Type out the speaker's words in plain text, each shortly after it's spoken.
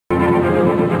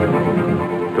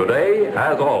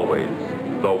As always,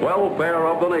 the welfare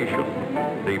of the nation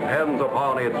depends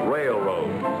upon its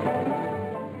railroads.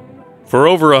 For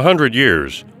over 100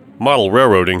 years, model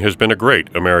railroading has been a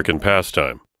great American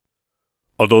pastime.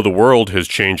 Although the world has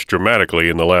changed dramatically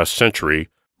in the last century,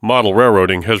 model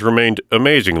railroading has remained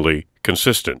amazingly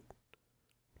consistent.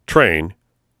 Train,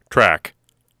 track,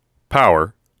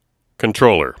 power,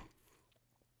 controller.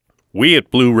 We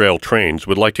at BlueRail Trains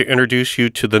would like to introduce you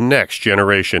to the next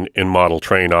generation in model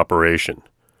train operation: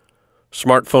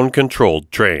 smartphone-controlled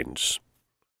trains.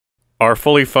 Our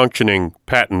fully functioning,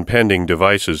 patent-pending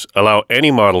devices allow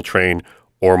any model train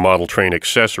or model train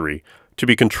accessory to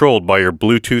be controlled by your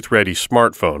Bluetooth-ready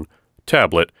smartphone,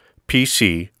 tablet,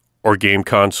 PC, or game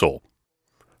console.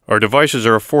 Our devices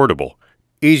are affordable,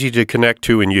 easy to connect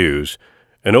to and use,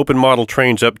 and open model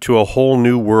trains up to a whole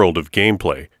new world of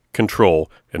gameplay, control,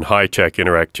 and high-tech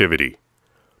interactivity.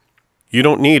 You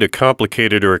don't need a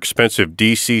complicated or expensive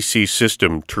DCC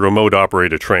system to remote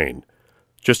operate a train.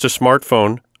 Just a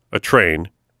smartphone, a train,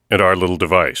 and our little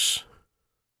device.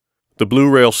 The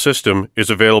BlueRail system is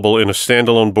available in a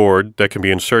standalone board that can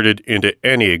be inserted into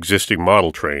any existing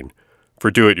model train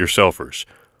for do-it-yourselfers,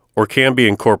 or can be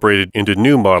incorporated into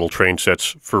new model train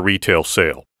sets for retail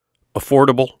sale.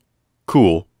 Affordable,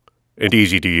 cool, and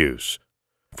easy to use.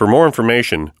 For more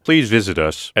information, please visit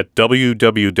us at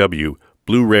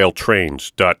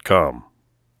www.bluerailtrains.com.